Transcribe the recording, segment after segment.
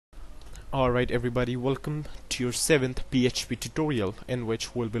Alright everybody, welcome to your 7th PHP tutorial in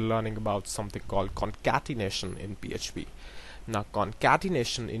which we'll be learning about something called concatenation in PHP. Now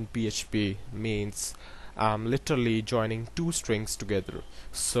concatenation in PHP means literally joining two strings together.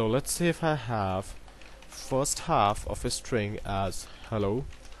 So let's say if I have first half of a string as hello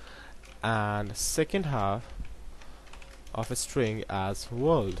and second half of a string as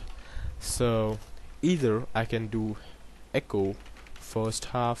world. So either I can do echo first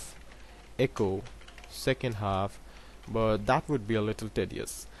half, echo second half, but that would be a little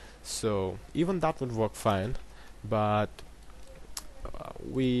tedious. So even that would work fine, but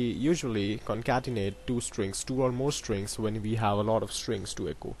we usually concatenate two or more strings when we have a lot of strings to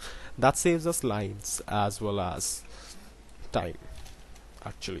echo. That saves us lines as well as time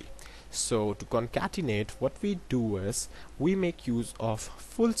actually. So to concatenate, what we do is we make use of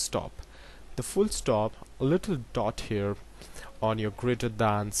full stop. The full stop, a little dot here on your greater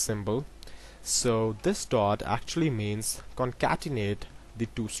than symbol. So this dot actually means concatenate the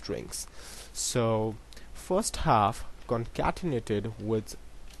two strings. So first half concatenated with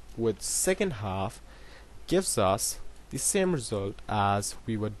second half gives us the same result as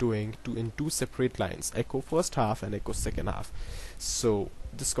we were doing in two separate lines, echo first half and echo second half. So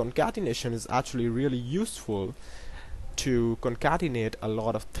this concatenation is actually really useful to concatenate a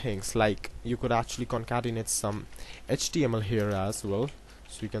lot of things. Like you could actually concatenate some HTML here as well.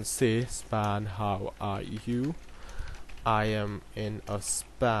 So you can say span how are you, I am in a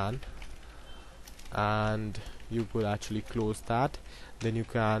span, and you could actually close that. Then you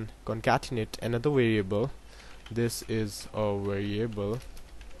can concatenate another variable. This is a variable,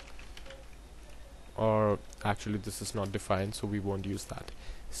 or actually this is not defined, so we won't use that.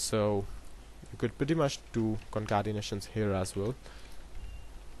 So you could pretty much do concatenations here as well,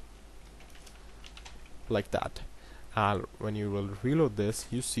 like that. And when you will reload this,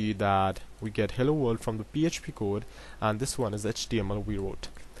 you see that we get hello world from the PHP code, and this one is HTML we wrote.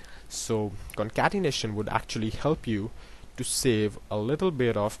 So concatenation would actually help you to save a little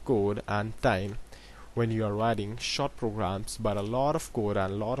bit of code and time when you are writing short programs, but a lot of code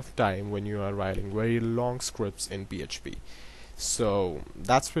and a lot of time when you are writing very long scripts in PHP. So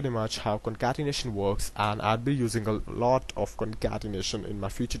that's pretty much how concatenation works, and I'll be using a lot of concatenation in my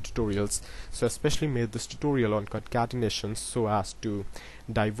future tutorials. So especially made this tutorial on concatenation so as to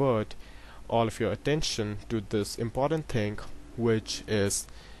divert all of your attention to this important thing, which is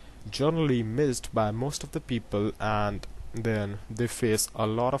generally missed by most of the people, and then they face a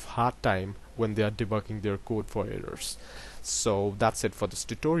lot of hard time when they are debugging their code for errors. So that's it for this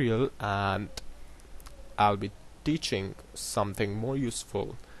tutorial, and I'll be teaching something more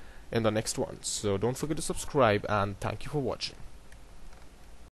useful in the next one. So don't forget to subscribe, and thank you for watching.